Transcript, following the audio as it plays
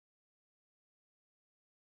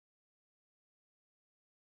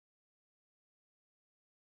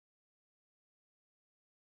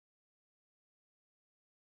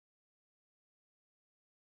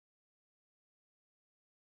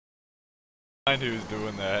I knew who's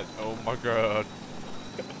doing that. Oh my god.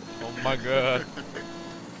 Oh my god.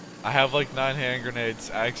 I have like 9 hand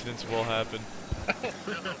grenades. Accidents will happen.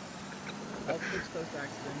 I'll fix those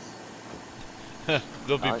accidents.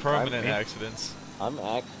 They'll be permanent accidents. I'm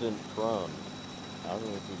accident prone. I don't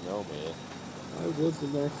know if you know me. I was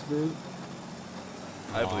an accident.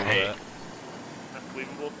 I believe that. That's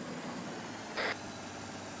believable.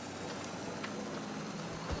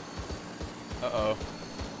 Uh-oh.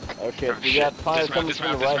 Oh shit, we got fire coming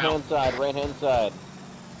from the right hand side,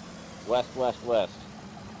 West, west, west.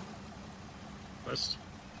 West.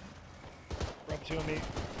 Grab 2 on me.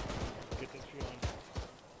 Get this fuel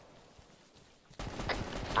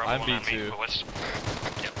on. I'm B2. West.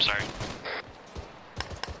 Yep, sorry.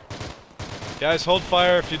 Guys, hold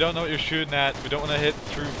fire if you don't know what you're shooting at. We don't want to hit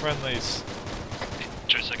through friendlies.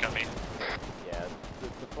 Just got me. Yeah.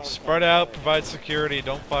 Spread out, provide security,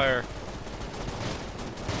 don't fire.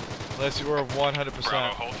 Unless you were 100%.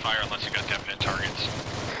 Bravo, hold fire unless you got definite targets.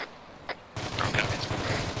 Bravo copies.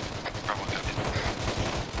 Bravo copies.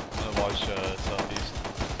 I'm gonna watch southeast.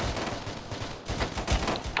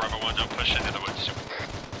 Bravo 1, don't push into the woods.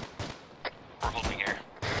 We're holding here.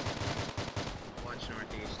 Watch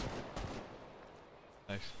northeast.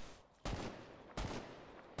 Nice.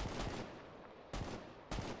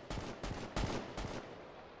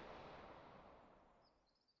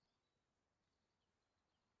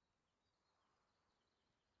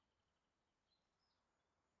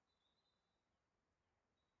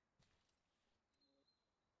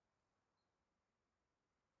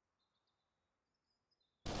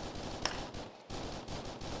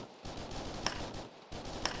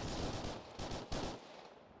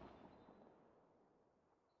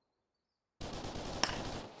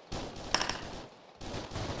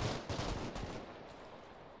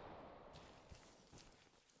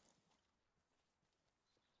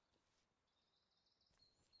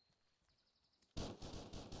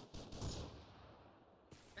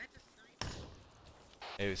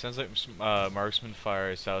 Hey, it sounds like marksman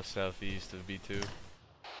fire south-southeast of B2.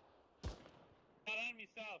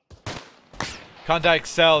 Contact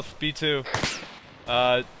south, B2.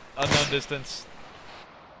 Unknown distance.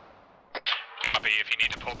 Copy, if you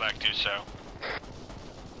need to pull back, do so.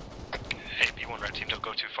 Hey, B1 red team, don't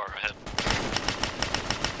go too far ahead.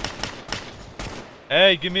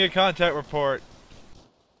 Hey, give me a contact report.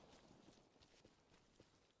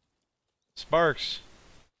 Sparks.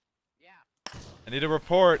 Yeah. I need a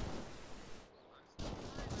report.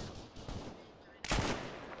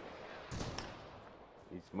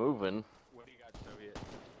 He's moving. What do you got, Soviet?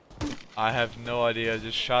 I have no idea.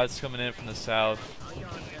 Just shots coming in from the south.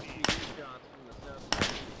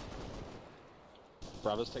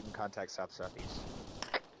 Bravo's taking contact south-southeast.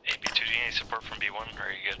 Hey, B2, do you need any support from B1, or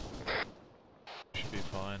are you good? Should be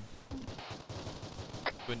fine.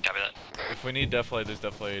 Copy that. If we need deflate, there's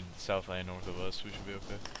deflate south and north of us. We should be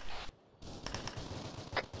okay.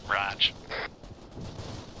 Raj.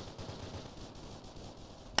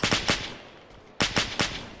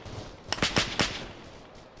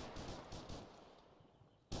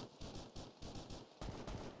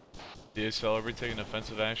 DSL, are we taking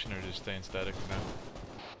offensive action or just staying static for now?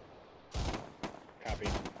 Copy.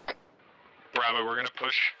 Bravo, we're gonna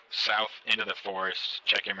push south into the forest.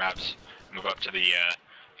 Check your maps. Move up to the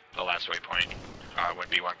last waypoint when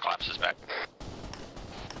B1 collapses back.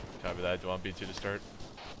 Copy that. Do you want B2 to start?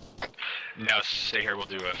 No, stay here. We'll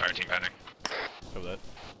do a fire team pounding. Copy that.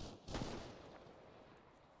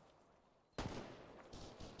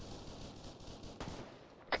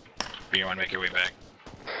 B1, make your way back.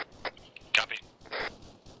 Copy.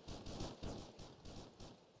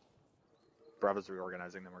 Bravo's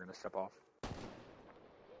reorganizing, then we're gonna step off.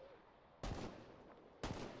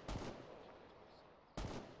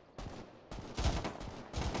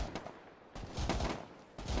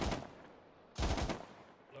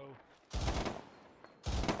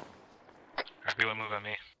 B1, move on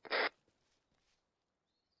me.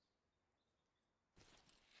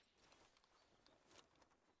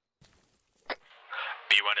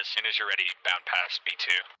 B1, as soon as you're ready, bound past B2.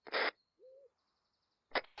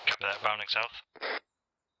 Copy that, bounding south.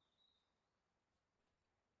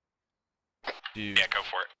 Yeah, go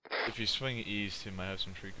for it. If you swing east, you might have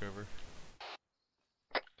some tree cover.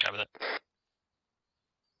 Copy that.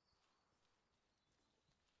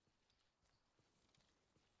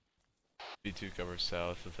 B2 covers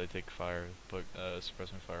south. If they take fire, put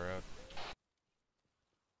suppressing fire out.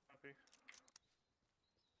 Copy.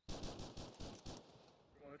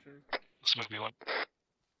 Let's move B1.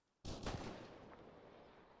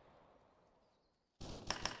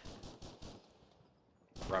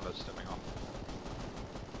 Bravo's stepping off.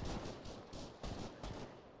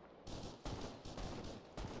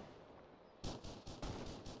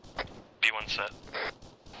 B1 set.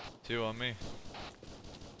 2 on me.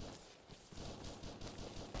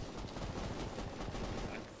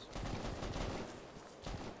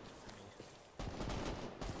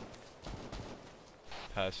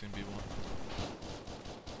 Passing B1.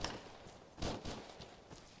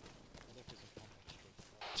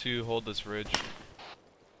 2, hold this ridge.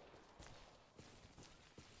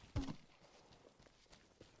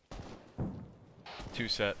 Two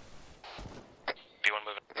set. B1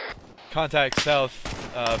 moving. Contact south,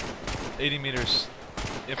 80 meters.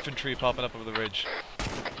 Infantry popping up over the ridge.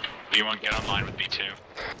 B1 get online with B2.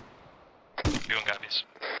 B1 got these.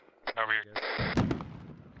 Over here.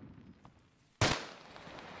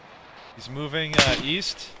 He's moving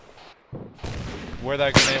east, where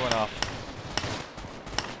that grenade went off.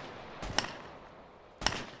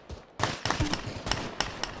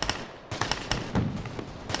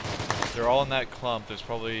 They're all in that clump. There's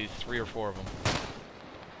probably 3 or 4 of them.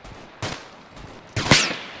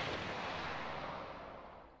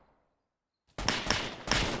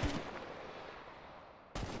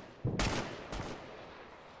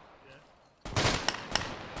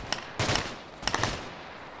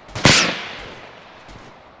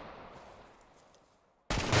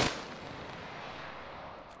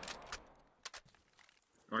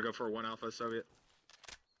 Wanna go for a 1 Alpha Soviet?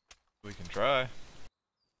 We can try.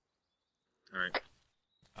 Alright.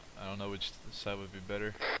 I don't know which side would be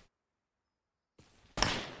better.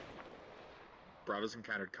 Bravo's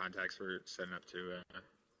encountered contacts. We're setting up to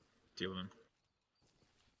deal with them.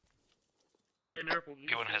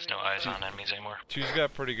 B1 has no eyes on enemies anymore. 2's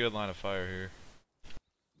got pretty good line of fire here.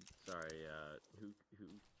 Sorry, who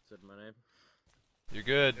said my name? You're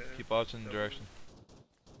good. Keep watching the direction.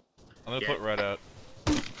 I'm gonna put red out.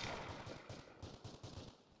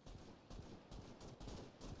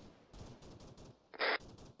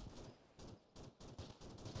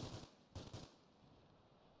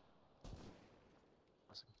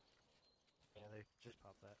 Yeah, they just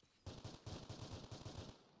popped that.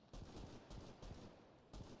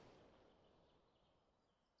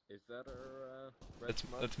 Is that our red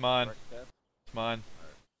smudge? That's mine. Correct test? It's mine.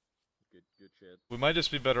 Good shit. We might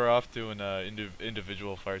just be better off doing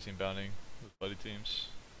individual fire team bounding with buddy teams.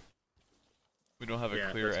 We don't have a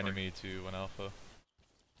Yeah, clear that's fine. enemy to 1 alpha.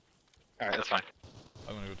 Alright, that's fine.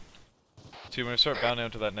 I'm gonna go. 2, we're gonna start bounding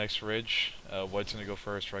up to that next ridge. White's gonna go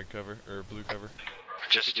first, red cover, or blue cover.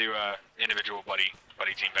 Just do individual buddy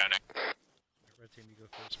team bounding. Red team, you go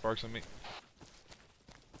first. Sparks on me.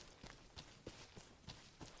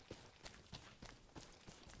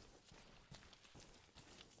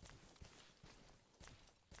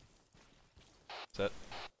 Set.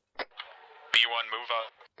 B1 move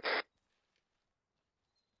up.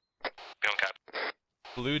 B1 cap.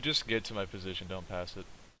 Blue, just get to my position, don't pass it.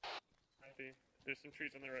 Copy. There's some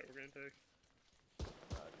trees on the right we're gonna take.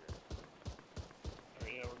 Roger.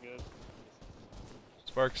 Alright, yeah, we're good.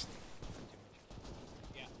 Sparks.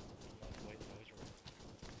 Yeah. Wait, no, he's right.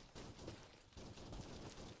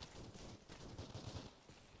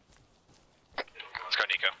 Let's go,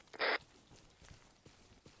 Nico.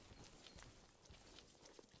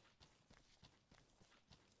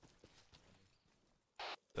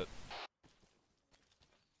 Set.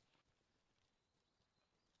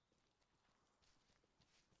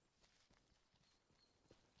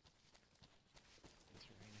 It's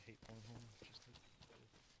rain, I hate pulling home. Just like,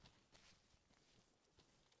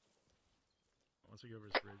 once we go over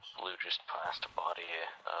this bridge. Blue just passed a body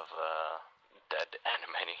of dead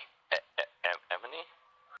enemy. Enemy?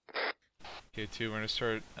 Okay, 2, we're gonna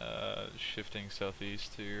start shifting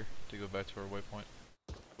southeast here to go back to our waypoint.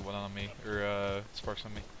 One on me, or Sparks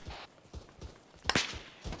on me.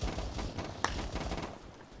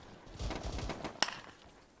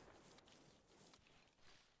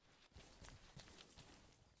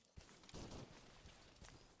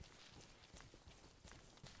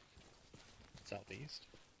 Southeast.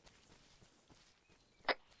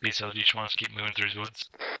 Lisa, do you just want us to keep moving through the woods?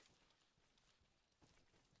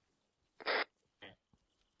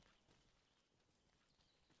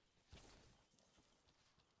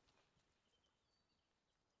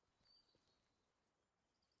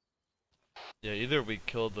 Yeah, either we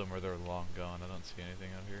killed them or they're long gone. I don't see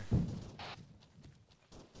anything out here.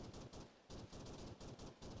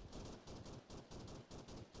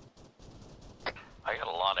 I got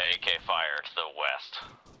a lot of AK fire to the west.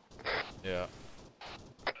 Yeah.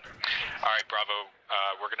 Alright, Bravo.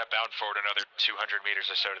 We're gonna bound forward another 200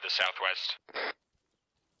 meters or so to the southwest.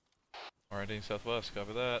 We're heading southwest,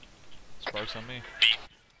 copy that. Sparks on me.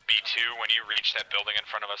 B2, when you reach that building in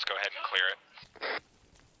front of us, go ahead and clear it.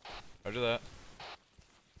 Roger that.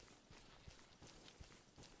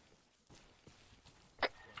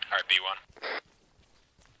 Alright, B1.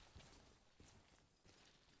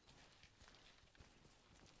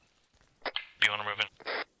 B1 are moving.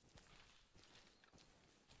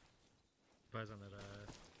 Eyes on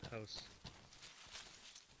that house.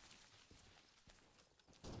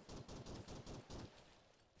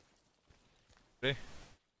 Ready?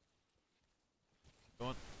 Go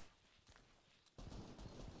on.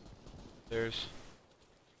 There's.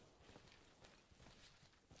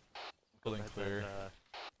 Building That, clear.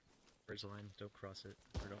 bridge line, don't cross it,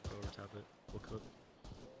 or don't go over top it. We'll cook.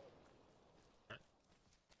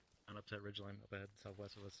 On up to that ridge line, up ahead,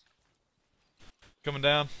 southwest of us. Coming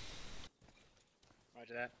down.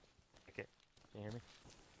 Roger that. Okay, can you hear me?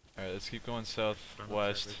 Alright, let's keep going Front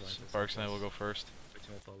southwest. upside ridge line to Sparks and I will go southwest. first. Which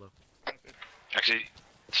will follow. Copy. Actually,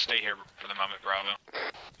 stay here for the moment, Bravo.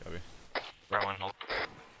 Copy. Bravo and hold.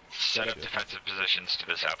 Set up Shit. defensive positions to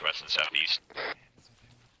the southwest and southeast.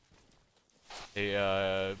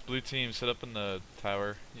 Hey, blue team, set up in the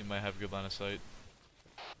tower. You might have a good line of sight.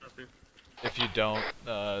 Copy. If you don't,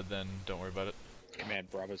 then don't worry about it. Command,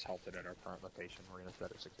 Bravo's halted at our current location. We're gonna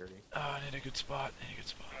set up security. Oh, I need a good spot. I need a good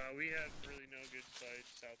spot. We have really no good sight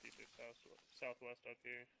southeast or southwest up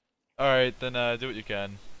here. Alright, then do what you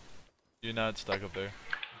can. You're not stuck up there.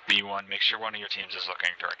 B1, make sure one of your teams is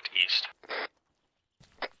looking direct east.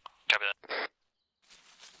 Copy that.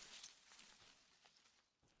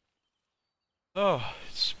 Oh,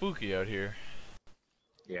 it's spooky out here.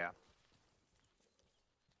 Yeah.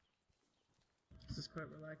 This is quite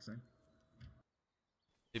relaxing.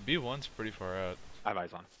 Hey, B1's pretty far out. I have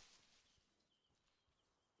eyes on.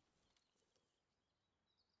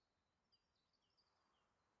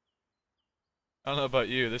 I don't know about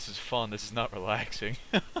you, this is fun, this is not relaxing.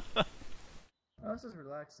 Oh, this is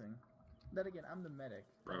relaxing. Then again, I'm the medic.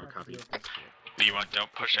 I don't Bravo, have to copy. deal with this shit. B1,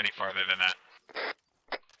 don't push any farther than that.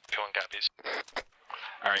 B1 copies.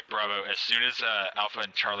 Alright, Bravo, as soon as Alpha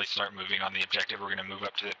and Charlie start moving on the objective, we're going to move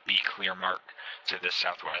up to the B clear mark to the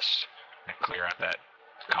southwest and clear out that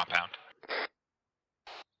compound.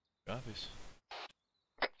 Copies.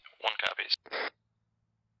 1 copies.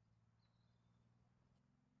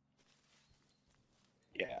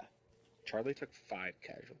 Yeah. Charlie took 5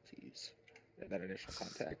 casualties in that initial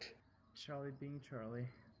contact. Charlie being Charlie.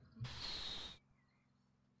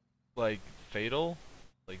 Like, fatal?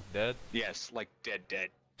 Like, dead? Yes, like dead.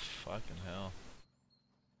 Fucking hell.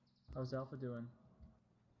 How's Alpha doing?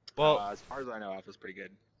 Well, As far as I know, Alpha's pretty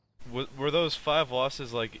good. were those 5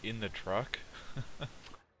 losses, like, in the truck?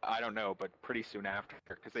 I don't know, but pretty soon after,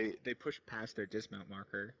 because they pushed past their dismount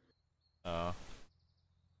marker. Oh.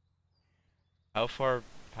 How far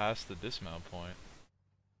past the dismount point?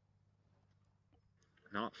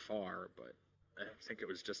 Not far, but I think it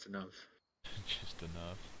was just enough. Just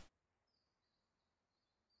enough.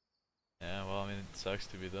 Yeah, well, I mean, it sucks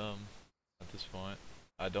to be them at this point.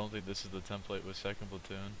 I don't think this is the template with 2nd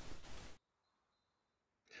Platoon.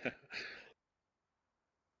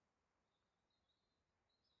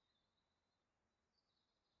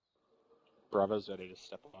 Bravo's ready to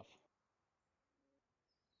step off.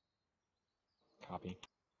 Copy.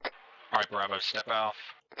 Alright, Bravo, step off.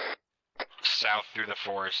 South through the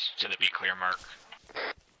forest to the B clear mark.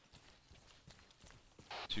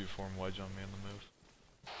 2 form wedge on me on the move.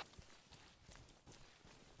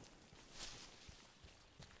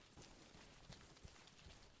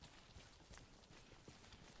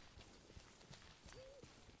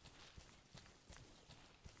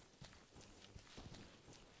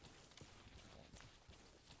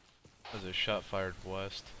 There's a shot fired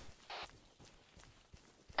west.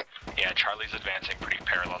 Yeah, Charlie's advancing pretty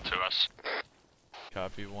parallel to us.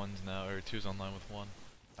 Copy, 1's now, or 2's online with 1.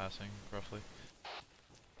 Passing, roughly.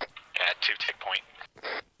 Yeah, 2 tick point.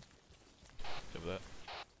 Give that.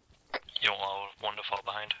 You'll allow 1 to fall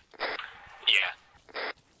behind. Yeah.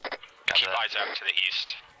 Keep eyes out to the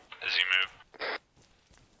east as you move.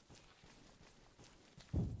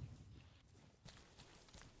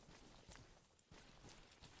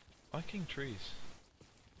 Fucking trees.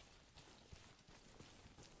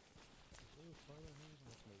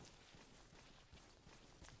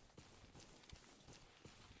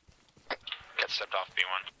 Get stepped off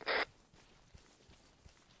B1.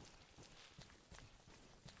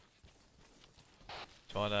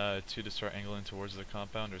 Do you want 2 to start angling towards the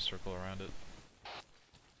compound or circle around it?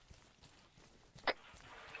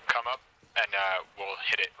 Come up, and we'll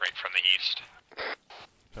hit it right from the east.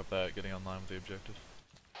 Cop that, getting online with the objective.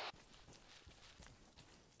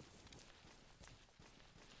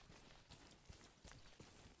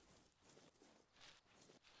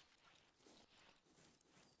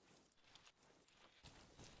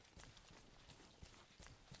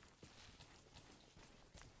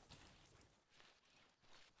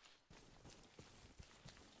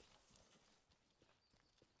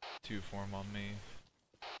 2 form on me.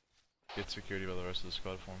 Get security while the rest of the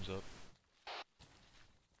squad forms up.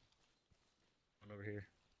 One over here.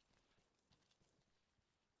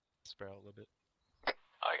 Spread out a little bit.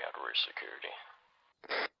 I got rear security.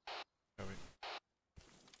 Copy.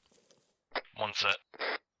 1 set.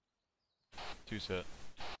 2 set.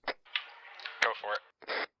 Go for it.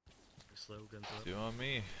 Slow, guns up. 2 on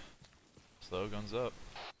me. Slow, guns up.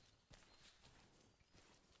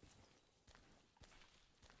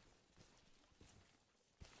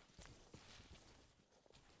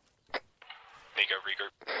 Vigo,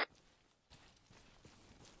 regroup.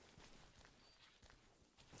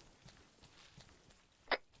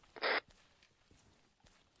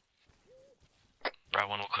 Bravo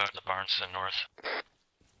 1 will clear the barns to the north.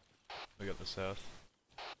 We got the south.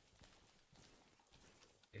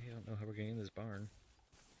 Hey, I don't know how we're getting this barn.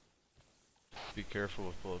 Be careful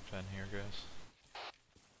with bullet pen here, guys.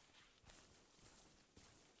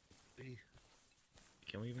 Hey.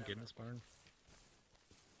 Can we even get in this barn?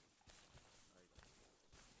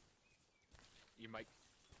 You might.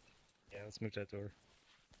 Yeah, let's move that door.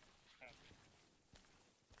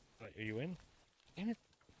 Wait, are you in? Damn it.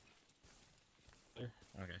 Clear?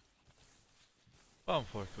 Okay. Bomb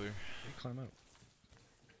floor clear. You climb out.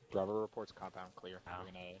 Bravo reports compound clear. Oh. We're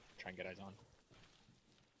gonna try and get eyes on.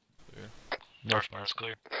 Clear. North barn's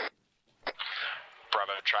clear.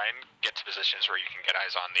 Bravo, try and get to positions where you can get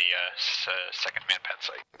eyes on the second man pad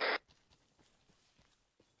site.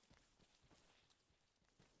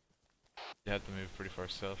 You have to move pretty far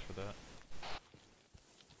south for that.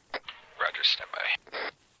 Roger, stand by.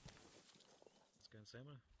 Let's go in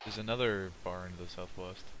Sama. There's another barn to the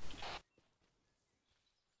southwest.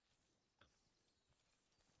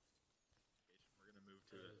 We're gonna move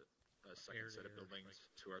to a second set of buildings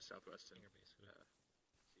to our southwest and Hangar base. see if we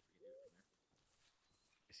can do it from there.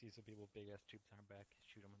 I see some people with big ass tubes on their back,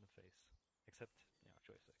 shoot them in the face. Except,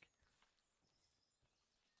 joystick.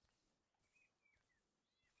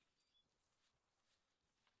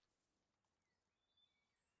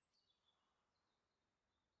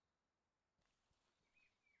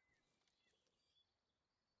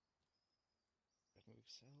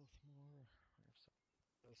 Let's move south more.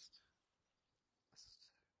 Southwest. West.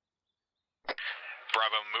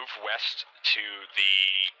 Bravo, move west to the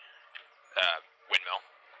windmill.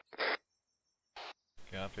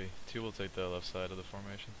 Copy. 2 will take the left side of the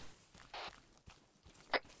formation.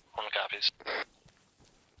 1 copies. Let's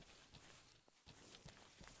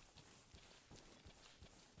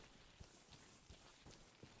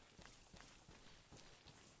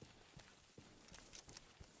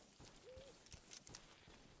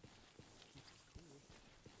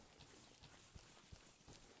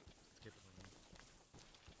get the one.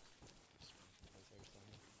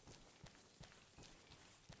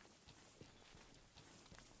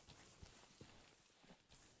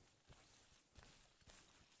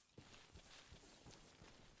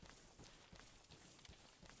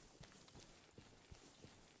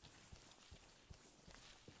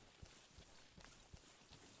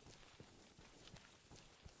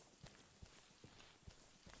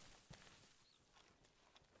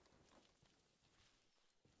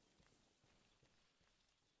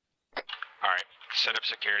 Alright, set up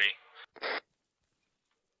security.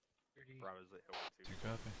 Bravo's the hill 2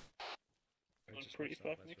 copy. I'm pretty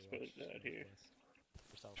fucking exposed out here.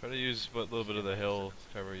 Try to use what little bit of the hill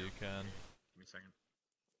cover you can. Give me a second.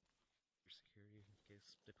 Security in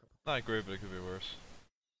case they pop up. Not great, but it could be worse.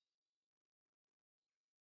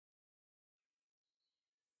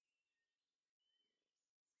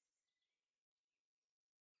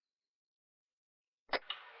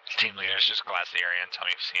 Team leaders, just glass the area and tell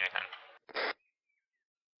me if you see anything.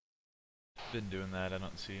 Been doing that, I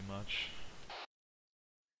don't see much.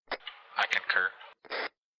 I concur. 1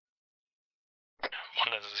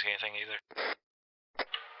 doesn't see anything either.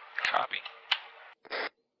 Copy.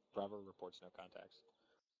 Bravo reports no contacts.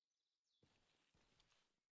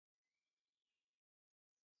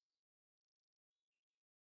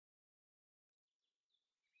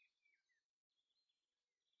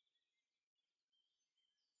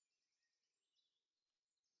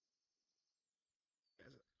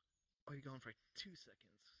 Oh, you're going for 2 seconds.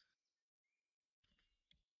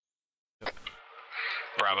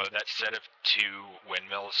 Bravo, that set of 2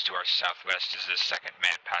 windmills to our southwest is the second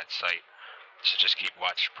man pad site. So just keep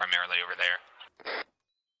watch primarily over there.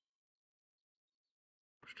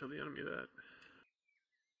 Tell the enemy that.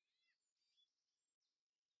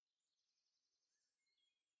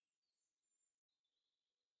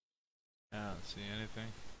 I don't see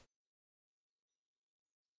anything.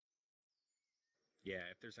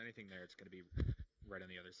 Yeah, if there's anything there, it's gonna be right on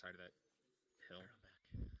the other side of that hill. Alright, I'm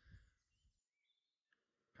back.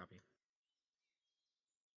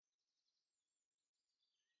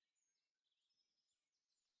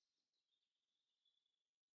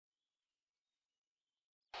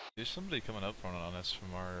 There's somebody coming up running on us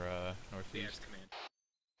from our Yeah, northeast. it's command.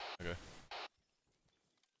 Okay.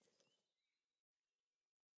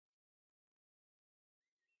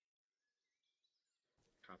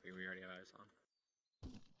 Copy, we already have eyes on.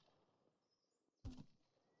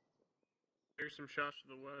 There's some shots to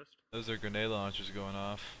the west. Those are grenade launchers going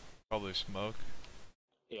off. Probably smoke.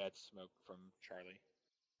 Yeah, it's smoke from Charlie.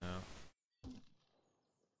 No.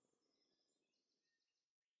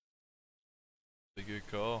 A good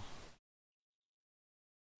call.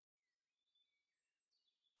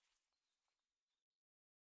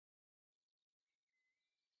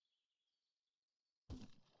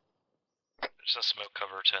 There's a smoke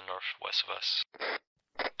cover to northwest of us.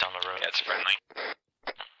 Down the road. Yeah, it's friendly.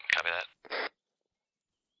 Copy that.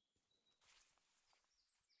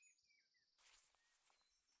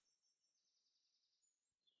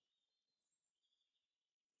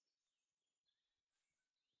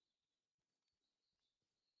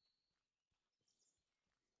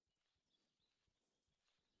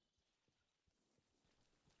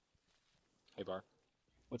 Hey, Bar.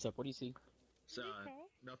 What's up? What do you see? So,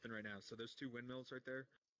 nothing right now. So there's 2 windmills right there.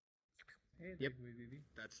 Hey, Yep. baby.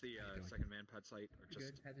 That's the doing? second manpad site, or Pretty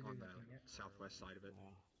just good. Had to do on the nothing yet. southwest side of it.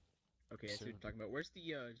 Okay, I see what you're talking about. Where's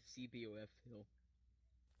the CBOF hill?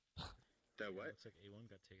 The what? Looks like A1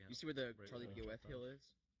 got taken out. You see where the Right Charlie where I BOF jumped hill off. is?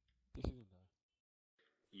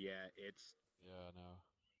 Yeah, it's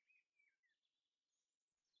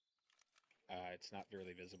it's not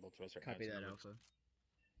really visible to us right Copy now. that, It's Alpha.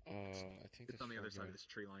 I think It's on the other side of this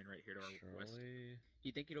tree line right here to our west. Charlie, Do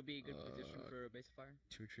you think it'll be a good position for a base of fire?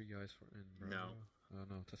 2 tree guys for in No.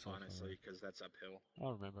 Bravo. No, that's all. Honestly, because that's uphill. I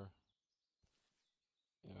don't remember.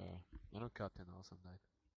 Yeah, I know Captain also died.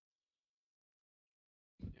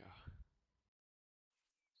 Yeah.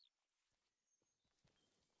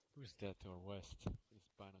 Who's that to our west? His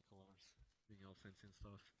binoculars, being all fancy and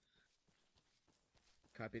stuff.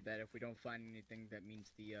 Copy that. If we don't find anything, that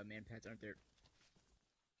means the manpads aren't there.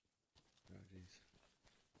 Oh jeez.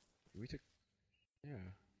 We took. Yeah.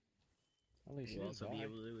 At least We'll also be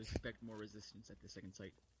able to expect more resistance at the second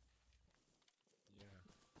site. Yeah.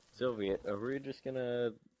 Soviet, are we just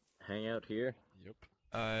gonna hang out here? Yep.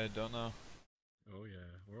 I don't know. Oh yeah.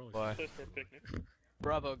 We're only. Why? Place for a picnic.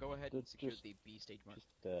 Bravo, go ahead and Just- secure just- the B stage mark.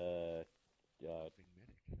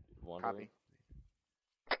 Wandering.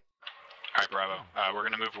 Alright, Bravo. We're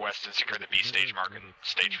gonna move west and secure the B stage mark and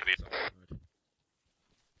stage for the.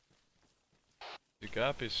 2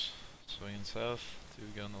 copies. Swinging south. 2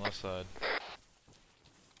 get on the left side.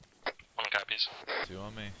 1 copies. 2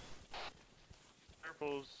 on me.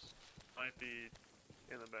 Purples might be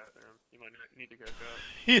in the bathroom. You might not need to catch up.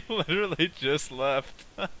 He literally just left.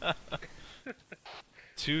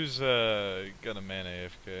 2's got a man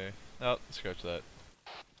AFK. Oh, scratch that.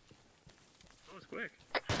 That was quick.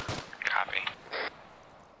 Copy.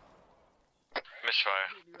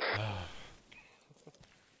 Misfire.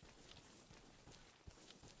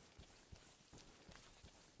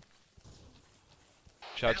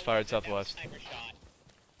 Shots fired southwest. That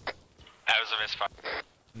was a misfire.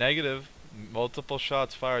 Negative. Multiple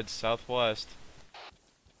shots fired southwest.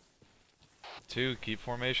 2, keep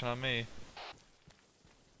formation on me.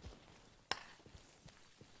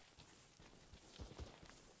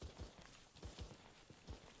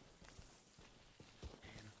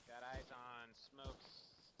 Got eyes on smokes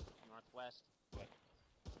northwest.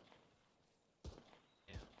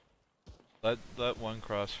 Let 1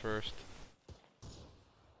 cross first.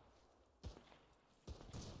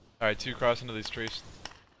 Alright, 2 cross into these trees.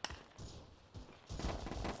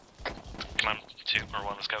 Come on, 2 or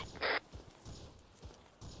 1, let's go.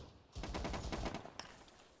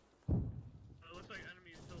 Looks like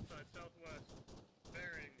enemies hillside southwest.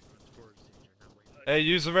 Bearing. Hey,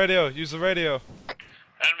 use the radio, use the radio.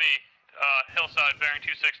 Enemy, hillside bearing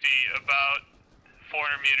 260, about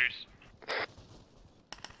 400 meters.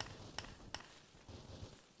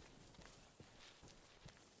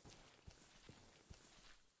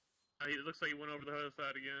 It looks like he went over the other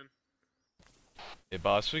side again. Hey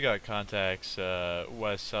boss, we got contacts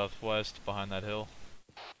west southwest behind that hill.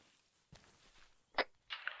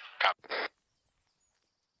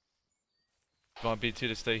 You want B2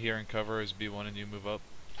 to stay here and cover as B1 and you move up?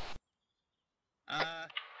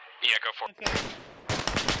 Yeah, go for it.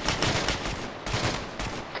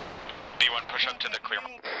 B1, push up to the clear.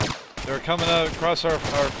 They're coming out across our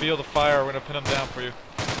field of fire. We're gonna pin them down for you.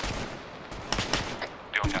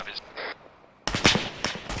 B1 copies.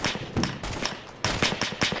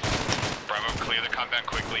 Bravo, clear the compound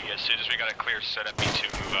quickly. As soon as we got it clear, set up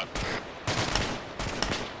B2, move up.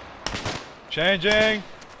 Changing!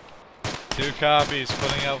 2 copies,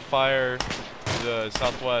 putting out fire the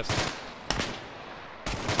southwest.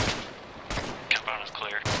 Compound is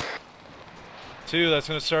clear. 2, that's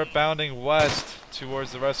going to start bounding west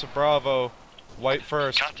towards the rest of Bravo. White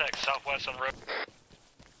first. Contact southwest on road.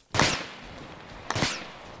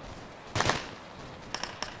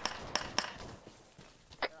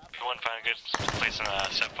 One, find a good place in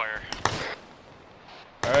set fire.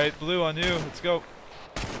 Alright, blue on you. Let's go.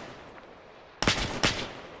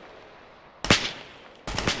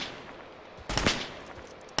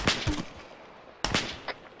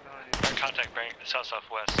 Contact bearing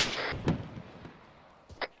south-southwest.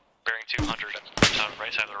 Bearing 200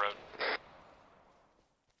 right side of the road.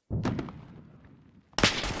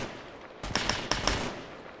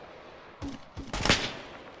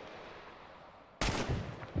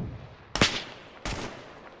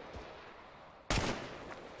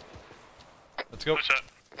 Let's go. Blue set.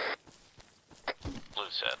 Blue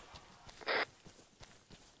set.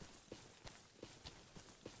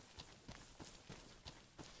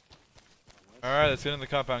 Alright, let's get in the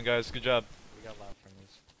compound, guys. Good job. We got loud from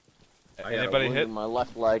these. I got a Anybody wound hit? in my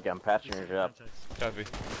left leg. I'm patching it up. Copy. Do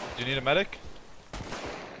you need a medic?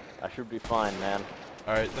 I should be fine, man.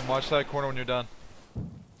 Alright, then watch that corner when you're done.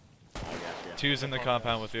 I got you. 2's in the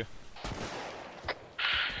compound with you.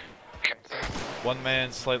 1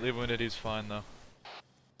 man slightly wounded, he's fine though.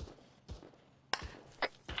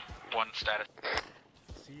 1 status.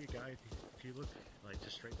 See a guy, if you look like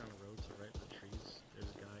just straight down the road to right of the trees, there's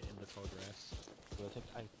a guy in the tall grass. So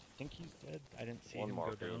I think he's dead. I didn't see One him more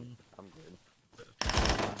go down. feed. I'm good.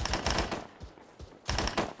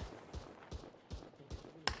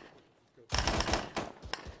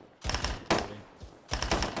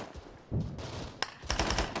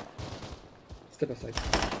 Step aside.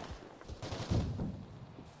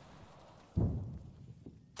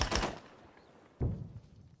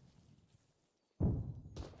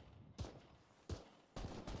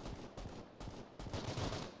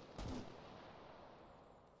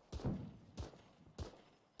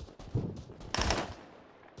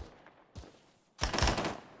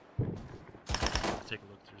 Take a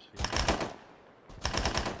look through his feet.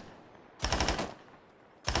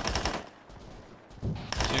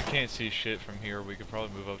 So you can't see shit from here. We could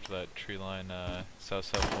probably move up to that tree line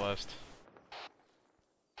south-southwest.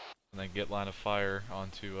 And then get line of fire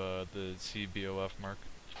onto the CBOF mark.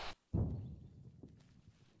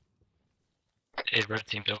 Hey, red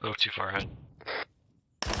team, don't go too far ahead.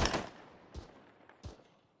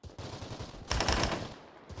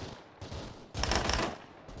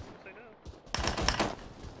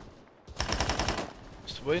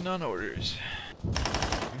 Just waiting on orders.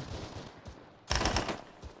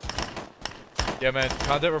 Yeah, man,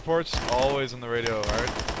 contact reports always on the radio,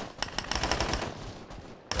 alright?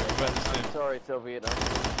 I'm sorry, Soviet. I'm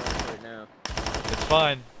doing right now. It's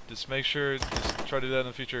fine. Just make sure, just try to do that in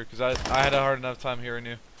the future, because I had a hard enough time hearing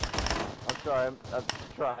you. I'm sorry. I'm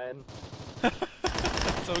trying.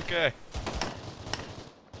 It's okay.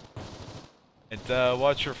 And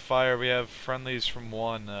watch your fire. We have friendlies from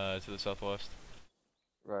 1 to the southwest.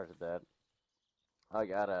 Roger that. I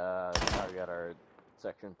got our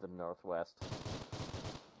section to the northwest.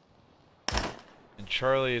 And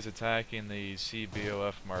Charlie is attacking the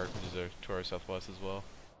CBOF mark, which is to our southwest as well.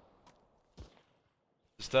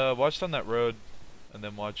 Just watch down that road, and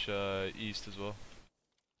then watch east as well.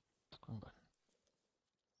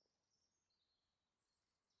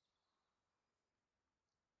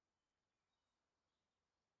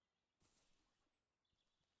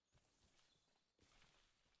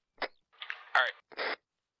 Alright. You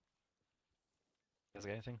guys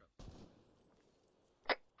got anything?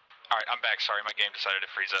 Alright, I'm back. Sorry, my game decided to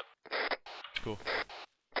freeze up. Cool.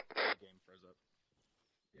 Game froze up.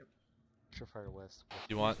 Yep. Surefire west.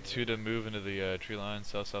 You want 2 to move into the tree line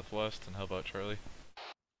south-southwest and help out Charlie?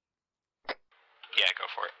 Yeah, go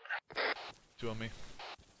for it. 2 on me.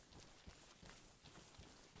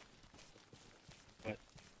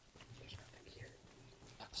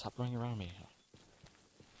 Stop running around me.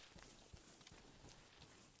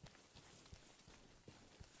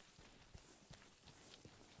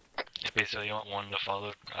 Basically, you want 1 to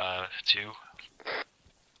follow 2,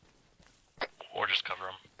 or just cover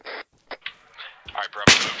them. Alright, bro,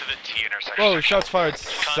 move to the T intersection. Whoa, shots fired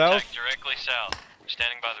Contact south. directly south. We're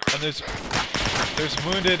standing by the road. And there's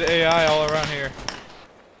wounded AI all around here.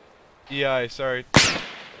 EI, sorry.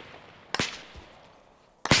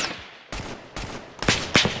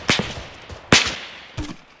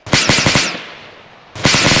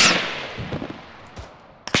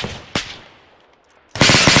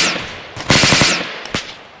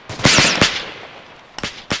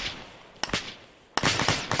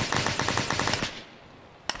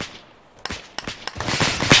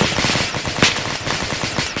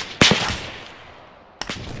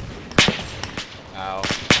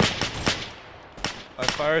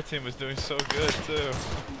 fire team was doing so good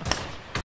too.